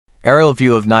Aerial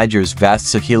view of Niger's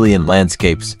vast Sahelian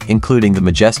landscapes, including the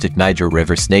majestic Niger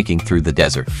River snaking through the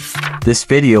desert. This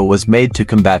video was made to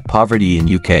combat poverty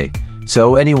in UK,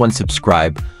 so anyone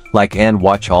subscribe, like and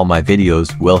watch all my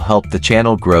videos will help the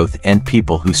channel growth and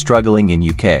people who struggling in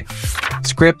UK.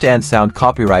 Script and sound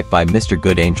copyright by Mr.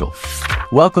 Good Angel.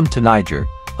 Welcome to Niger,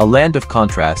 a land of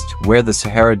contrast where the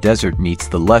Sahara Desert meets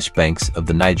the lush banks of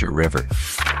the Niger River.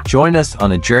 Join us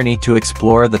on a journey to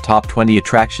explore the top 20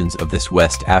 attractions of this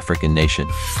West African nation,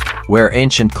 where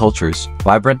ancient cultures,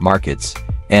 vibrant markets,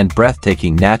 and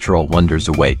breathtaking natural wonders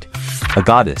await.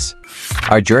 Agadez.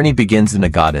 Our journey begins in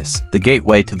Agadez, the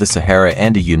gateway to the Sahara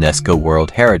and a UNESCO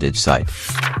World Heritage Site.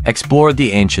 Explore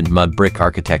the ancient mud brick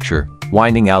architecture,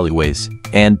 winding alleyways,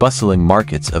 and bustling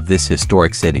markets of this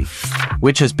historic city,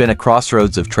 which has been a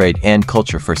crossroads of trade and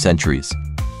culture for centuries.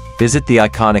 Visit the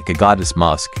iconic Agadez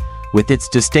Mosque, with its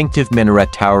distinctive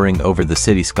minaret towering over the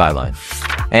city skyline,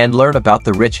 and learn about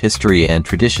the rich history and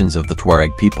traditions of the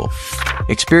Tuareg people.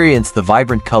 Experience the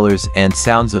vibrant colors and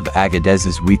sounds of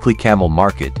Agadez's weekly camel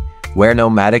market, where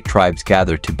nomadic tribes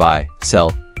gather to buy,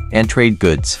 sell, and trade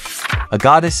goods.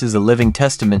 Agadez is a living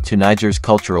testament to Niger's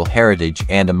cultural heritage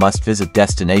and a must-visit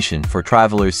destination for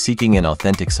travelers seeking an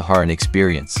authentic Saharan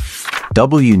experience.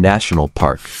 W National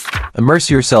Park. Immerse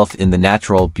yourself in the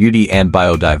natural beauty and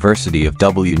biodiversity of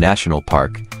W National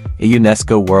Park, a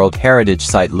UNESCO World Heritage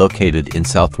Site located in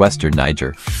southwestern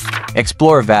Niger.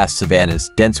 Explore vast savannas,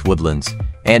 dense woodlands,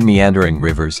 and meandering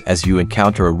rivers as you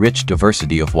encounter a rich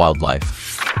diversity of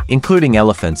wildlife, including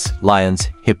elephants, lions,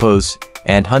 hippos,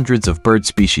 and hundreds of bird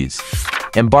species.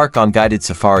 Embark on guided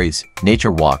safaris,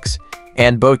 nature walks,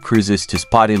 and boat cruises to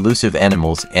spot elusive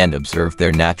animals and observe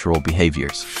their natural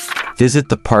behaviors. Visit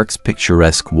the park's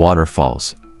picturesque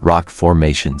waterfalls, rock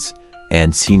formations,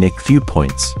 and scenic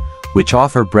viewpoints, which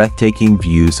offer breathtaking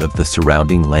views of the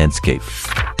surrounding landscape.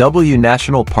 W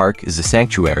National Park is a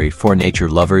sanctuary for nature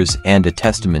lovers and a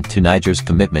testament to Niger's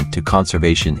commitment to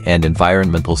conservation and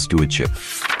environmental stewardship.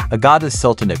 Agadez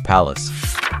Sultanate Palace.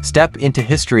 Step into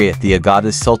history at the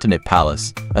Agadez Sultanate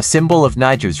Palace, a symbol of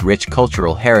Niger's rich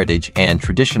cultural heritage and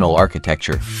traditional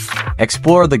architecture.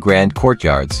 Explore the grand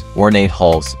courtyards, ornate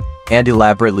halls, and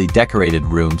elaborately decorated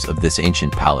rooms of this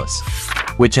ancient palace,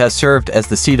 which has served as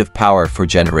the seat of power for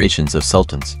generations of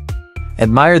sultans.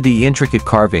 Admire the intricate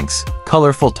carvings,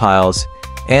 colorful tiles,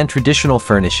 and traditional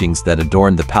furnishings that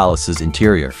adorn the palace's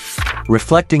interior,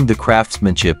 reflecting the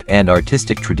craftsmanship and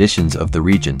artistic traditions of the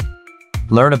region.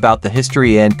 Learn about the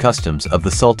history and customs of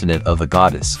the Sultanate of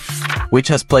Agadez, which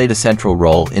has played a central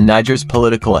role in Niger's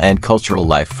political and cultural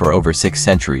life for over 6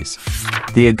 centuries.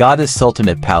 The Agadez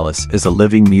Sultanate Palace is a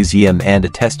living museum and a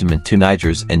testament to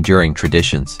Niger's enduring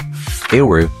traditions.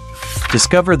 Aïr.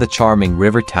 Discover the charming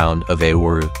river town of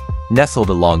Aïr, nestled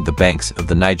along the banks of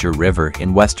the Niger River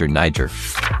in western Niger.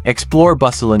 Explore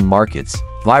bustling markets,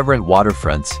 vibrant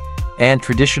waterfronts, and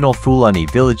traditional Fulani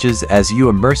villages as you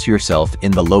immerse yourself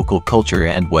in the local culture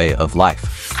and way of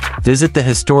life. Visit the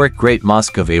historic Great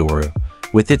Mosque of Aïr,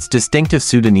 with its distinctive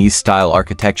Sudanese-style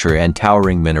architecture and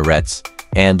towering minarets,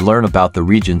 and learn about the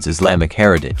region's Islamic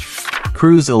heritage.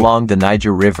 Cruise along the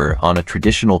Niger River on a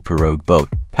traditional pirogue boat,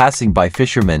 passing by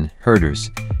fishermen,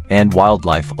 herders, and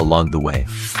wildlife along the way.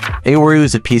 Aïr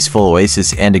is a peaceful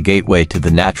oasis and a gateway to the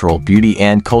natural beauty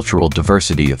and cultural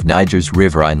diversity of Niger's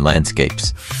riverine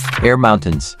landscapes. Aïr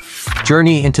Mountains.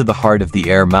 Journey into the heart of the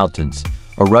Aïr Mountains,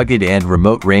 a rugged and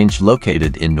remote range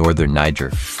located in northern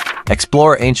Niger.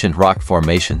 Explore ancient rock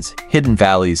formations, hidden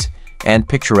valleys, and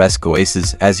picturesque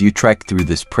oases as you trek through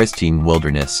this pristine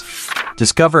wilderness.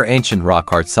 Discover ancient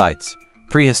rock art sites,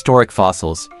 prehistoric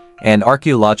fossils, and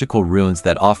archaeological ruins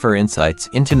that offer insights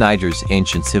into Niger's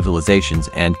ancient civilizations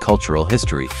and cultural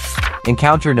history.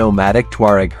 Encounter nomadic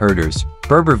Tuareg herders,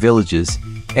 Berber villages,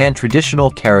 and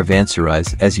traditional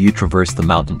caravanserais as you traverse the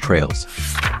mountain trails.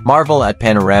 Marvel at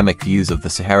panoramic views of the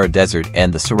Sahara Desert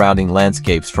and the surrounding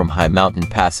landscapes from high mountain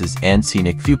passes and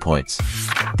scenic viewpoints.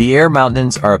 The Aïr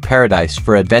Mountains are a paradise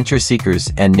for adventure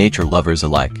seekers and nature lovers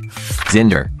alike.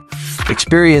 Zinder.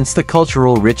 Experience the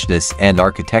cultural richness and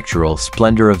architectural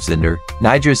splendor of Zinder,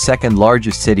 Niger's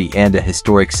second-largest city and a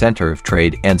historic center of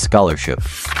trade and scholarship.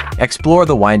 Explore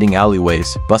the winding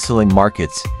alleyways, bustling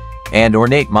markets, and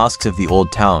ornate mosques of the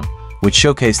Old Town, which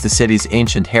showcase the city's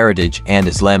ancient heritage and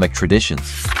Islamic traditions.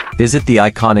 Visit the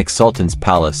iconic Sultan's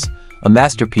Palace, a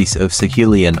masterpiece of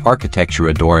Sahelian architecture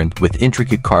adorned with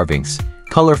intricate carvings,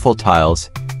 colorful tiles,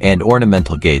 and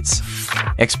ornamental gates.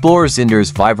 Explore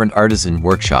Zinder's vibrant artisan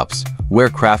workshops, where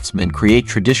craftsmen create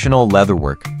traditional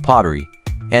leatherwork, pottery,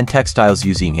 and textiles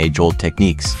using age-old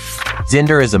techniques.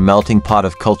 Zinder is a melting pot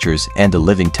of cultures and a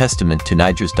living testament to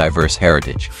Niger's diverse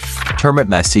heritage. Termit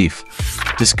Massif.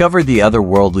 Discover the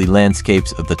otherworldly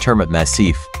landscapes of the Termit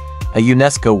Massif, a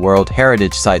UNESCO World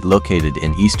Heritage Site located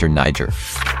in eastern Niger.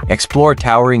 Explore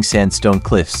towering sandstone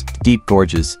cliffs, deep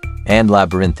gorges, and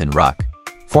labyrinthine rock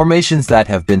formations that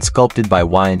have been sculpted by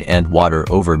wind and water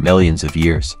over millions of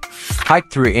years.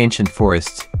 Hike through ancient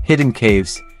forests, hidden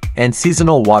caves, and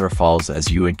seasonal waterfalls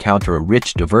as you encounter a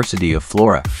rich diversity of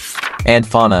flora and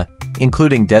fauna,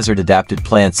 including desert-adapted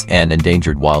plants and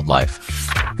endangered wildlife.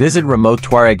 Visit remote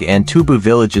Tuareg and Tubu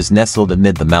villages nestled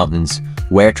amid the mountains,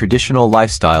 where traditional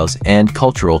lifestyles and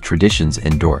cultural traditions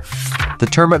endure. The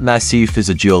Termit Massif is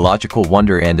a geological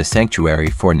wonder and a sanctuary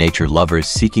for nature lovers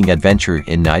seeking adventure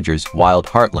in Niger's wild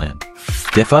heartland.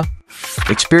 Diffa?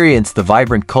 Experience the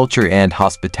vibrant culture and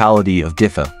hospitality of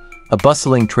Diffa, a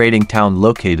bustling trading town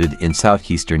located in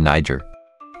southeastern Niger.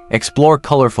 Explore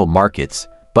colorful markets,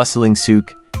 bustling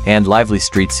souk, and lively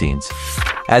street scenes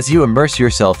as you immerse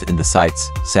yourself in the sights,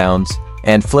 sounds,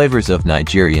 and flavors of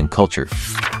Nigerian culture.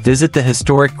 Visit the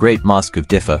historic Great Mosque of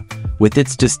Diffa, with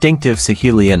its distinctive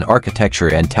Sahelian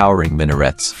architecture and towering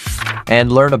minarets,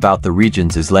 and learn about the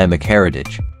region's Islamic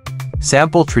heritage.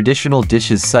 Sample traditional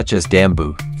dishes such as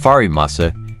dambu, fari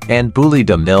masa, and bouli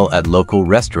de mil at local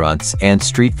restaurants and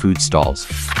street food stalls.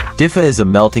 Diffa is a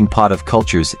melting pot of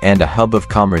cultures and a hub of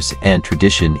commerce and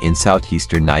tradition in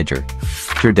southeastern Niger.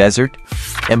 Aïr Desert?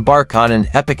 Embark on an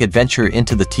epic adventure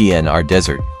into the TNR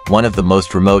Desert, one of the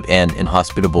most remote and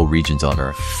inhospitable regions on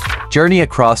Earth. Journey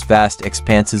across vast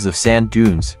expanses of sand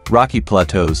dunes, rocky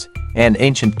plateaus, and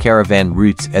ancient caravan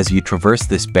routes as you traverse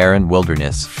this barren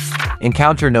wilderness.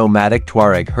 Encounter nomadic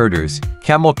Tuareg herders,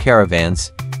 camel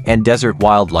caravans, and desert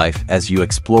wildlife as you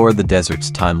explore the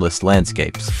desert's timeless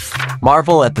landscapes.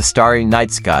 Marvel at the starry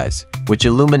night skies, which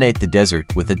illuminate the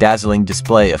desert with a dazzling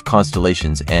display of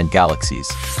constellations and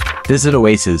galaxies. Visit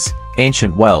oases,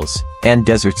 ancient wells, and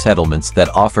desert settlements that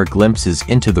offer glimpses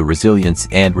into the resilience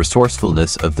and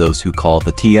resourcefulness of those who call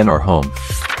the TNR home.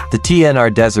 The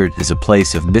TNR Desert is a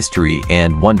place of mystery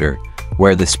and wonder,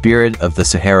 where the spirit of the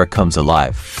Sahara comes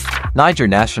alive. Niger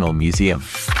National Museum.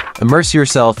 Immerse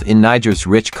yourself in Niger's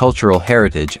rich cultural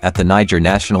heritage at the Niger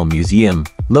National Museum,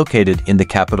 located in the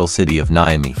capital city of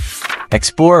Niamey.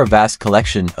 Explore a vast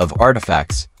collection of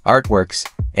artifacts, artworks,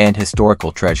 and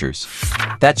historical treasures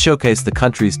that showcase the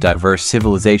country's diverse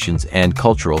civilizations and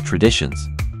cultural traditions.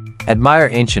 Admire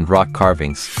ancient rock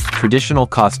carvings, traditional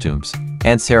costumes,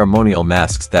 and ceremonial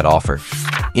masks that offer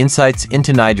insights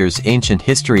into Niger's ancient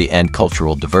history and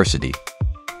cultural diversity.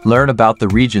 Learn about the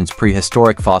region's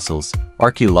prehistoric fossils,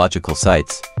 archaeological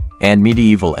sites, and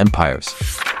medieval empires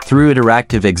through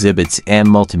interactive exhibits and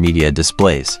multimedia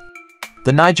displays.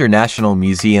 The Niger National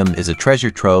Museum is a treasure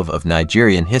trove of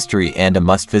Nigerian history and a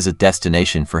must-visit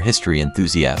destination for history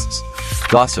enthusiasts.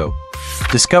 Dosso.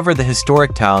 Discover the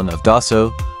historic town of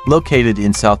Dosso, located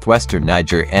in southwestern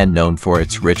Niger and known for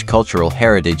its rich cultural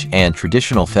heritage and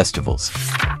traditional festivals.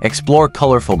 Explore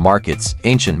colorful markets,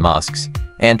 ancient mosques,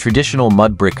 and traditional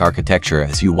mud brick architecture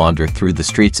as you wander through the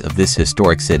streets of this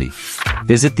historic city.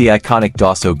 Visit the iconic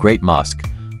Dosso Great Mosque,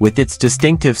 with its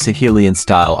distinctive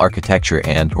Sahelian-style architecture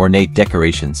and ornate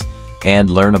decorations,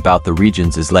 and learn about the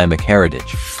region's Islamic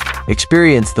heritage.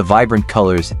 Experience the vibrant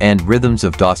colors and rhythms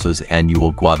of Dosso's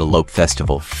annual Guadeloupe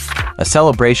Festival, a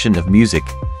celebration of music,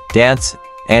 dance,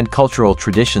 and cultural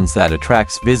traditions that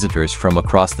attracts visitors from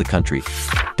across the country.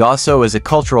 Dosso is a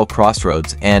cultural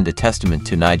crossroads and a testament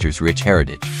to Niger's rich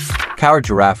heritage. Aïr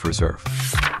Giraffe Reserve.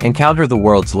 Encounter the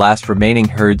world's last remaining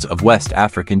herds of West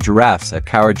African giraffes at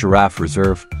Aïr Giraffe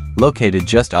Reserve, located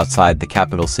just outside the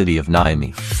capital city of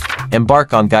Niamey.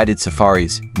 Embark on guided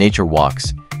safaris, nature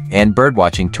walks, and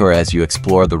birdwatching tour as you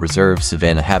explore the reserve's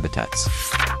savanna habitats,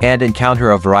 and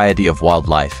encounter a variety of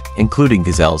wildlife, including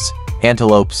gazelles,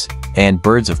 antelopes, and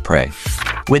birds of prey.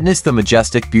 Witness the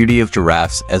majestic beauty of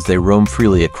giraffes as they roam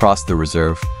freely across the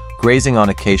reserve, grazing on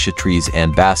acacia trees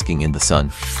and basking in the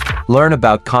sun. Learn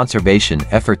about conservation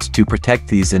efforts to protect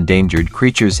these endangered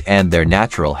creatures and their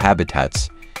natural habitats,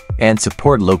 and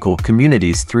support local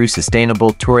communities through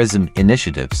sustainable tourism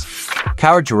initiatives.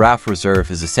 Aïr Giraffe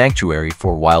Reserve is a sanctuary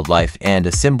for wildlife and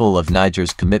a symbol of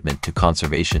Niger's commitment to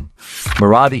conservation.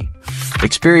 Maradi.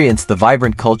 Experience the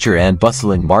vibrant culture and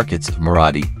bustling markets of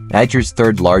Maradi, Niger's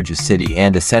third-largest city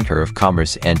and a center of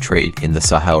commerce and trade in the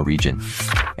Sahel region.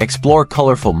 Explore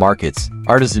colorful markets,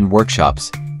 artisan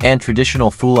workshops, and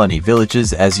traditional Fulani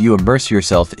villages as you immerse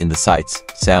yourself in the sights,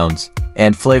 sounds,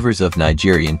 and flavors of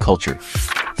Nigerian culture.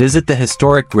 Visit the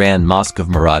historic Grand Mosque of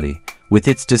Maradi, with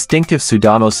its distinctive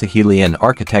Sudano-Sahelian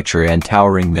architecture and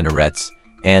towering minarets,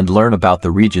 and learn about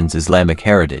the region's Islamic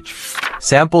heritage.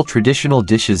 Sample traditional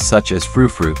dishes such as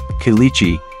frufru,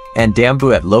 kilichi, and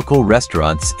dambu at local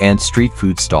restaurants and street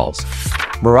food stalls.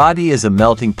 Maradi is a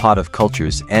melting pot of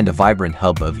cultures and a vibrant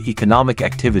hub of economic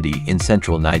activity in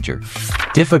central Niger.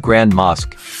 Diffa Grand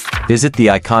Mosque. Visit the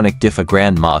iconic Diffa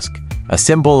Grand Mosque, a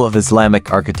symbol of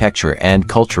Islamic architecture and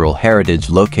cultural heritage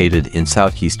located in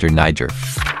southeastern Niger.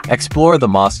 Explore the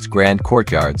mosque's grand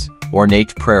courtyards,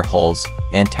 ornate prayer halls,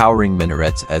 and towering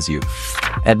minarets as you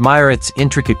admire its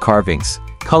intricate carvings,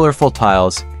 colorful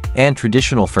tiles, and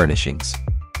traditional furnishings.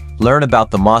 Learn about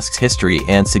the mosque's history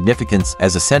and significance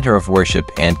as a center of worship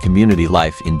and community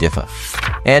life in Diffa,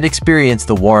 and experience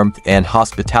the warmth and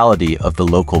hospitality of the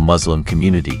local Muslim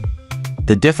community.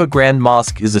 The Diffa Grand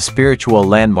Mosque is a spiritual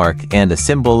landmark and a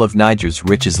symbol of Niger's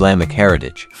rich Islamic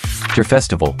heritage. Aïr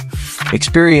Festival.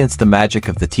 Experience the magic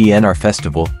of the TNR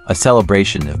Festival, a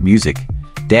celebration of music,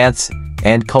 dance,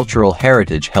 and cultural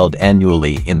heritage held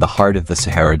annually in the heart of the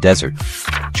Sahara Desert.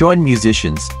 Join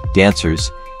musicians,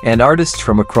 dancers, and artists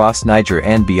from across Niger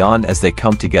and beyond as they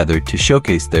come together to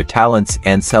showcase their talents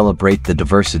and celebrate the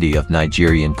diversity of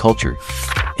Nigerian culture.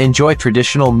 Enjoy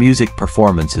traditional music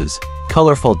performances,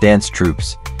 colorful dance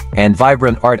troupes, and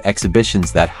vibrant art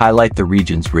exhibitions that highlight the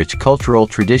region's rich cultural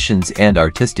traditions and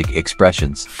artistic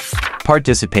expressions.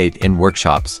 Participate in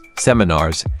workshops,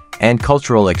 seminars, and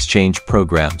cultural exchange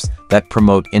programs that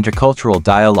promote intercultural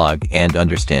dialogue and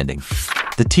understanding.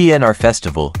 The TNR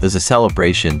Festival is a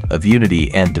celebration of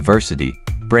unity and diversity,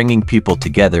 bringing people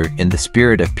together in the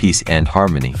spirit of peace and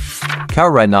harmony. Cow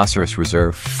Rhinoceros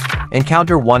Reserve.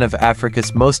 Encounter one of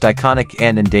Africa's most iconic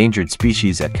and endangered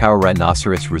species at Cow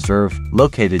Rhinoceros Reserve,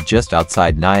 located just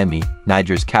outside Niamey,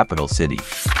 Niger's capital city.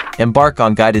 Embark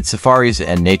on guided safaris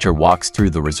and nature walks through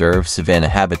the reserve savanna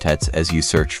habitats as you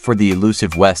search for the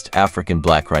elusive West African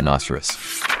black rhinoceros.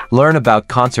 Learn about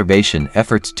conservation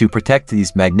efforts to protect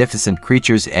these magnificent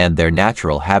creatures and their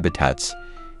natural habitats,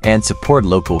 and support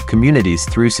local communities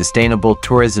through sustainable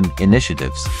tourism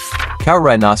initiatives. Cow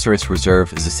Rhinoceros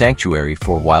Reserve is a sanctuary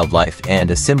for wildlife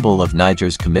and a symbol of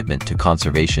Niger's commitment to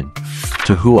conservation.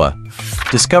 Tahua.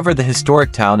 Discover the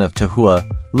historic town of Tahua,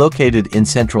 located in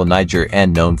central Niger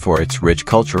and known for its rich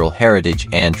cultural heritage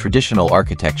and traditional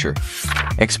architecture.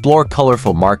 Explore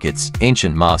colorful markets,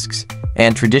 ancient mosques,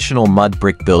 and traditional mud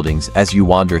brick buildings as you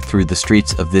wander through the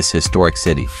streets of this historic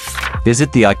city.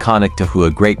 Visit the iconic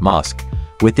Tahua Great Mosque,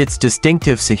 with its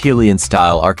distinctive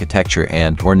Sahelian-style architecture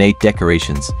and ornate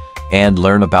decorations, and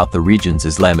learn about the region's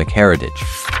Islamic heritage.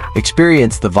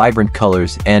 Experience the vibrant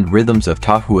colors and rhythms of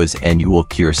Tahua's annual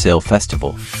Cure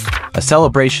Festival, a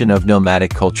celebration of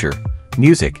nomadic culture,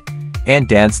 music, and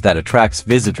dance that attracts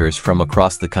visitors from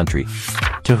across the country.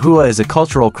 Tahua is a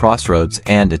cultural crossroads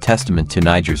and a testament to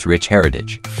Niger's rich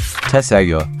heritage.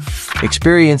 Tessayo.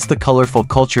 Experience the colorful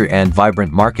culture and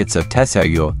vibrant markets of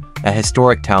Tessayo, a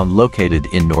historic town located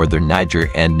in northern Niger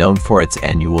and known for its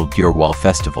annual Girwal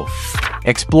Festival.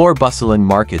 Explore bustling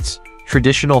markets,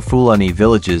 traditional Fulani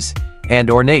villages, and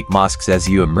ornate mosques as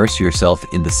you immerse yourself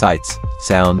in the sights,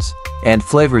 sounds, and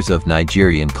flavors of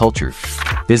Nigerian culture.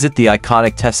 Visit the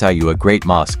iconic Tessayo Great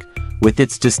Mosque, with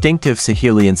its distinctive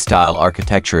Sahelian-style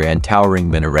architecture and towering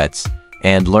minarets,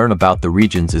 and learn about the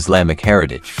region's Islamic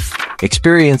heritage.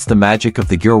 Experience the magic of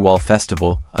the Girwal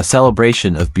Festival, a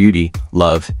celebration of beauty,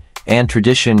 love, and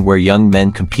tradition where young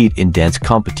men compete in dance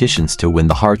competitions to win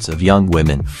the hearts of young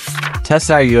women.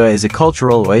 Tessayo is a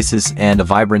cultural oasis and a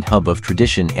vibrant hub of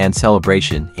tradition and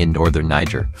celebration in northern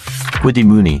Niger.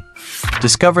 Guidimuni.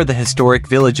 Discover the historic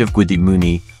village of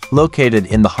Guidimuni, located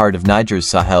in the heart of Niger's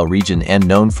Sahel region and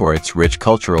known for its rich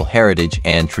cultural heritage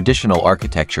and traditional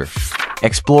architecture.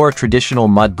 Explore traditional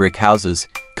mud brick houses,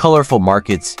 colorful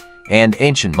markets, and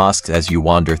ancient mosques as you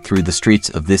wander through the streets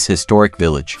of this historic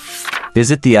village.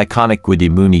 Visit the iconic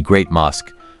Guidimuni Great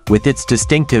Mosque, with its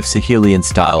distinctive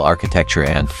Sahelian-style architecture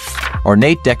and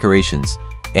ornate decorations,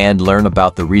 and learn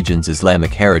about the region's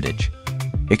Islamic heritage.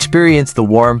 Experience the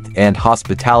warmth and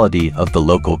hospitality of the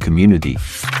local community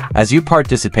as you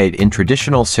participate in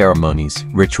traditional ceremonies,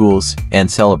 rituals, and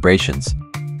celebrations.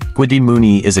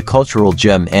 Guidimuni is a cultural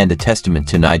gem and a testament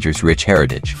to Niger's rich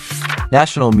heritage.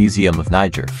 National Museum of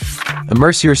Niger.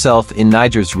 Immerse yourself in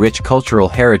Niger's rich cultural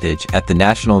heritage at the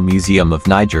National Museum of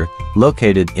Niger,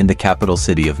 located in the capital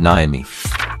city of Niamey.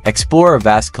 Explore a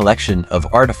vast collection of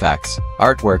artifacts,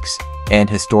 artworks, and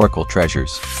historical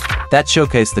treasures that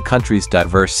showcase the country's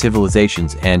diverse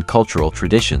civilizations and cultural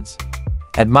traditions.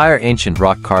 Admire ancient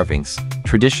rock carvings,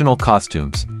 traditional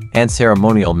costumes, and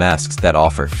ceremonial masks that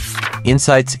offer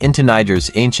insights into Niger's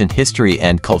ancient history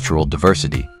and cultural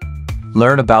diversity.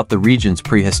 Learn about the region's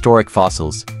prehistoric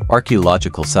fossils,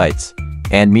 archaeological sites,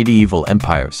 and medieval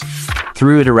empires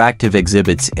through interactive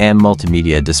exhibits and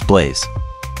multimedia displays.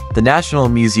 The National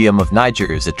Museum of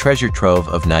Niger is a treasure trove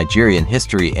of Nigerian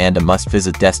history and a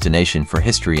must-visit destination for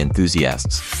history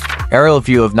enthusiasts. Aerial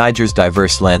view of Niger's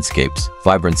diverse landscapes,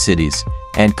 vibrant cities,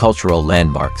 and cultural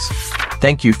landmarks.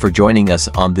 Thank you for joining us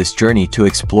on this journey to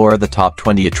explore the top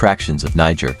 20 attractions of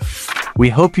Niger. We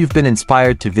hope you've been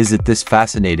inspired to visit this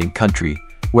fascinating country,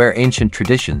 where ancient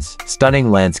traditions, stunning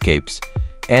landscapes,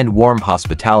 and warm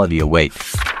hospitality await.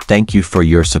 Thank you for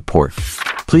your support.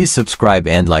 Please subscribe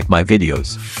and like my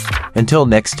videos. Until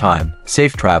next time,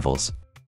 safe travels.